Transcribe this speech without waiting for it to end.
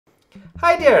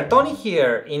Hi there, Tony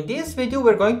here. In this video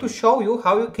we're going to show you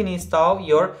how you can install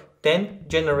your 10th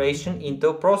generation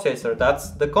Intel processor.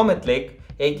 That's the Comet Lake,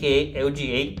 aka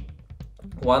LGA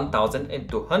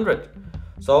 1200.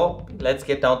 So let's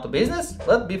get down to business.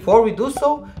 But before we do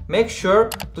so, make sure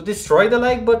to destroy the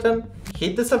like button,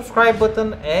 hit the subscribe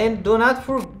button, and do not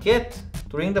forget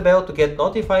to ring the bell to get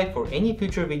notified for any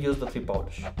future videos that we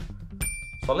publish.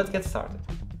 So let's get started.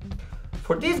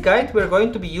 For this guide, we're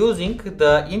going to be using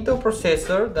the Intel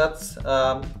processor, that's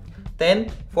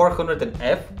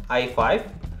 10400F i5.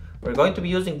 We're going to be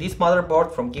using this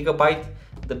motherboard from Gigabyte,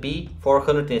 the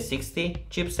B460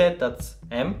 chipset, that's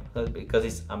M, because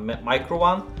it's a micro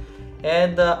one,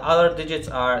 and the other digits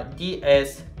are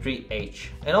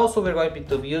DS3H. And also we're going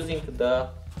to be using the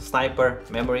Sniper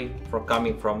memory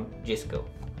coming from Gisco.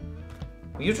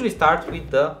 We usually start with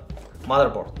the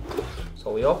motherboard.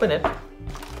 So we open it,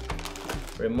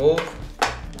 remove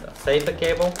the SATA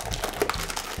cable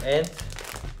and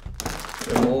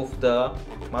remove the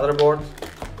motherboard.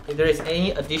 If there is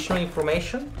any additional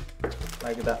information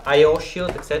like the I/O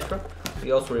shield, etc.,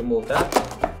 we also remove that.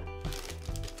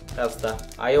 That's the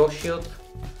I/O shield,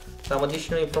 some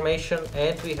additional information,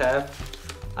 and we have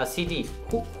a CD.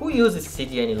 Who uses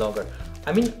CD any longer?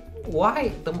 I mean,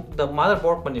 why the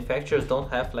motherboard manufacturers don't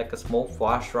have like a small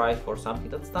flash drive or something?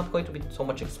 That's not going to be so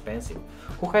much expensive.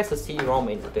 Who has a CD-ROM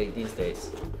these days?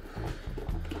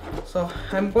 So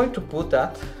I'm going to put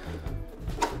that,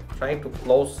 trying to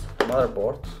close the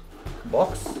motherboard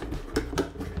box.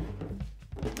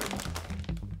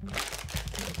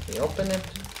 Let me open it.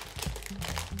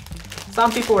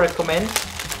 Some people recommend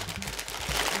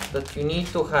that you need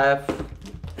to have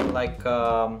like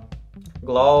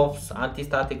gloves,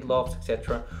 anti-static gloves,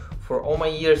 etc. For all my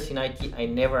years in IT, I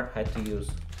never had to use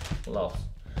gloves.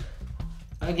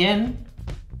 Again,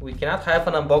 we cannot have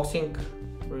an unboxing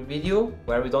video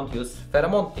where we don't use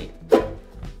Ferramonti.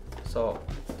 So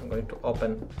I'm going to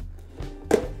open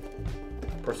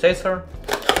processor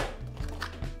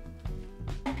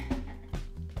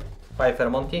by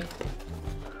Ferramonti.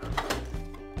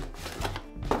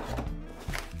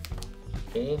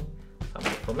 Okay, some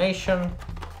information.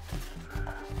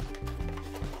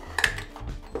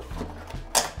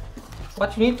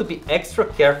 What you need to be extra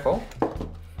careful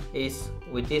is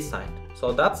with this side.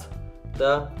 So that's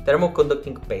the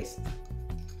thermoconducting paste.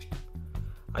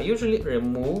 I usually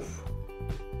remove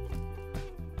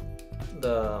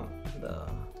the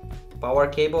power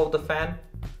cable of the fan,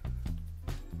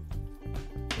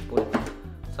 put it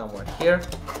somewhere here.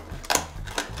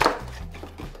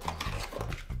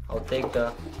 I'll take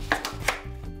the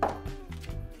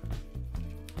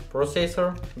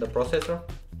processor.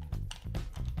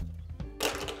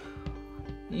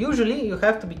 Usually you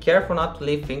have to be careful not to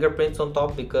leave fingerprints on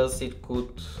top because it could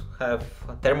have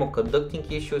thermoconducting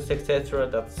issues, etc.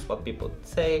 That's what people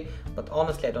say, but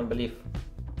honestly I don't believe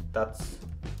that's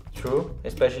true,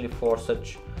 especially for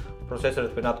such processors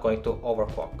that we're not going to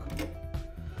overclock.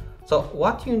 So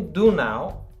what you do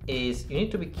now is you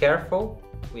need to be careful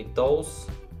with those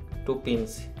two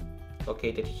pins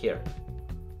located here.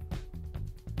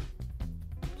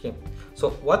 Okay. So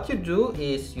what you do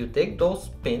is you take those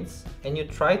pins and you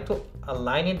try to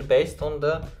align it based on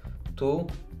the two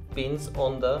pins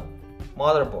on the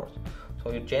motherboard.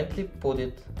 So you gently put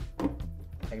it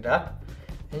like that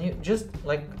and you just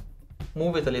like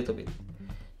move it a little bit.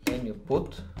 And you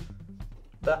put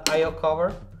the I/O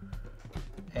cover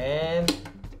and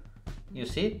you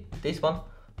see this one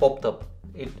popped up.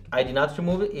 I did not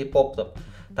remove it, it popped up.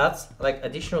 That's like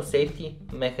additional safety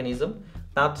mechanism,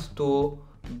 not to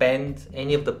bend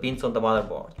any of the pins on the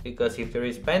motherboard, because if there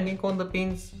is bending on the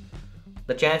pins,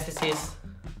 the chances is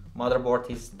motherboard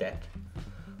is dead.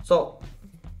 So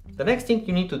the next thing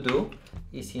you need to do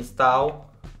is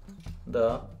install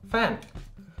the fan.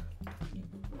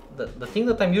 The thing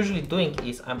that I'm usually doing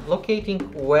is I'm locating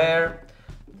where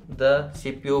the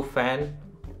CPU fan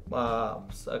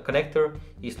connector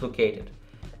is located,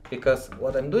 because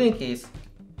what I'm doing is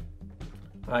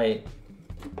I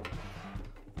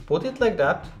put it like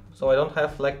that, so I don't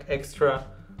have like extra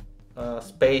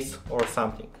space or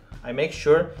something. I make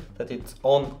sure that it's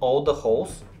on all the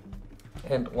holes,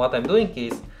 and what I'm doing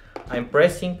is I'm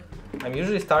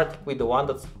usually start with the one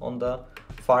that's on the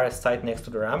farthest side next to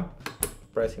the RAM,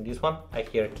 pressing this one, I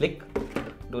hear a click,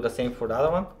 do the same for the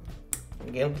other one,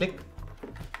 again click,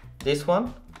 this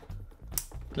one,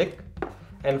 click,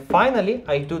 and finally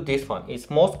I do this one, it's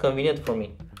most convenient for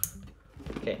me.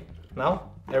 Okay,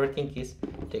 now everything is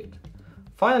ticked.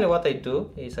 Finally what I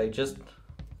do is I just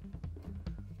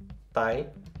tie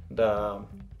the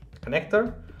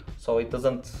connector so it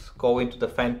doesn't go into the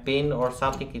fan pin or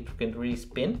something. It can really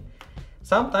spin.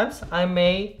 Sometimes I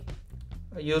may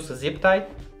use a zip tie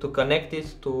to connect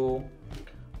it to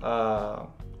a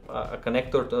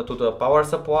connector to the power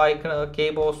supply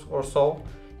cables or so.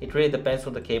 It really depends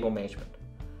on the cable management.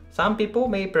 Some people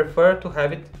may prefer to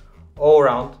have it all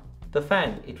around the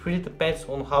fan. It really depends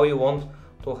on how you want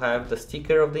to have the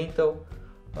sticker of the Intel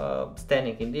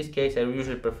standing. In this case, I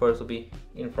usually prefer to be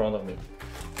in front of me.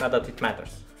 Not that it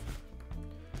matters.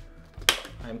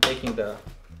 I'm taking the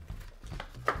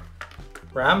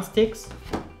RAM sticks,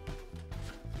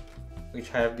 which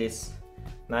have this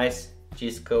nice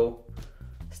Gisco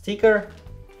sticker.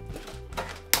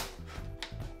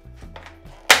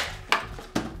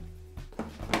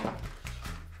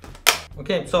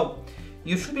 Okay, so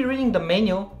you should be reading the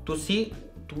manual to see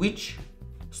which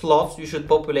slots you should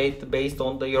populate based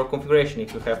on your configuration.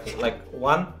 If you have like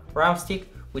one RAM stick,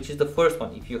 which is the first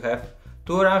one. If you have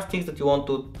two RAM sticks that you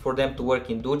want for them to work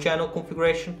in dual channel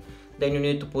configuration, then you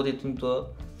need to put it into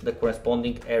the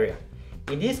corresponding area.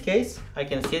 In this case, I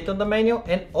can see it on the manual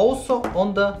and also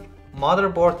on the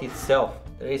motherboard itself.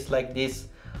 There is like this.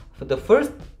 For the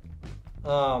first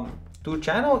two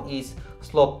channel is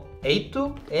slot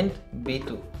A2 and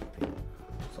B2.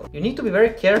 So you need to be very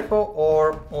careful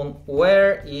on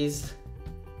where is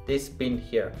this pin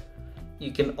here.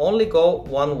 You can only go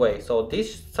one way. So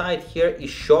this side here is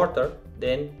shorter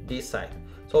than this side.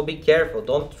 So be careful.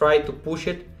 Don't try to push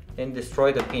it and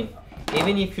destroy the pin.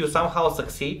 Even if you somehow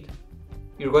succeed,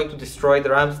 you're going to destroy the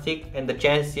RAM stick, and the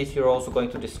chance is you're also going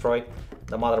to destroy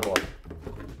the motherboard.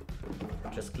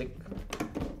 Just click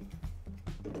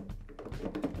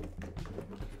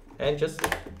and just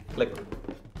click.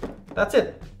 That's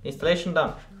it. Installation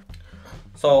done.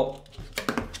 So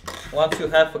once you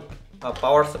have a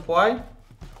power supply,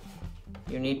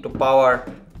 you need to power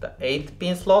the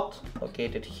 8-pin slot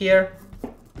located here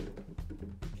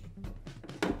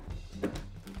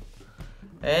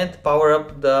and power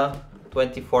up the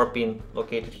 24-pin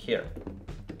located here.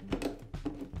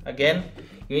 Again,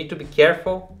 you need to be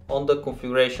careful on the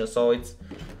configuration. So it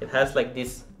has like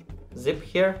this zip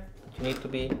here. You need to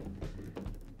be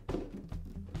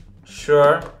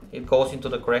sure it goes into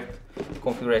the correct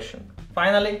configuration.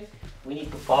 Finally, we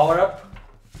need to power up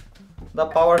the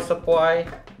power supply.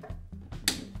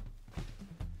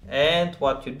 And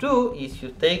what you do is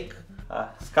you take a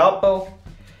scalpel,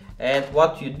 and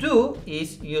what you do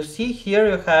is you see here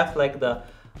you have like the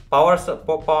power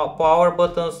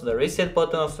buttons, the reset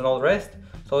buttons and all the rest.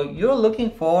 So you're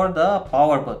looking for the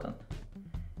power button,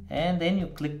 and then you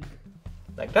click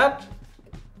like that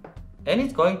and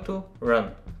it's going to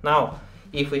run. Now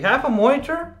if we have a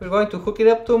monitor, we're going to hook it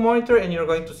up to a monitor and you're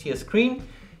going to see a screen.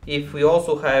 If we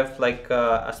also have like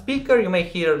a speaker, you may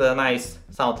hear the nice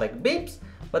sound like beeps,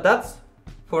 but that's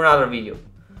for another video.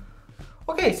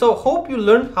 Okay, so hope you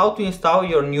learned how to install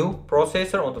your new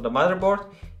processor onto the motherboard.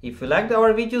 If you liked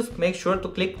our videos, make sure to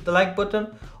click the like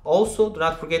button. Also, do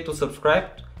not forget to subscribe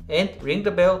and ring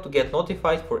the bell to get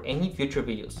notified for any future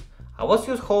videos. I was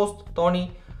your host,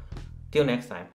 Tony. Till next time.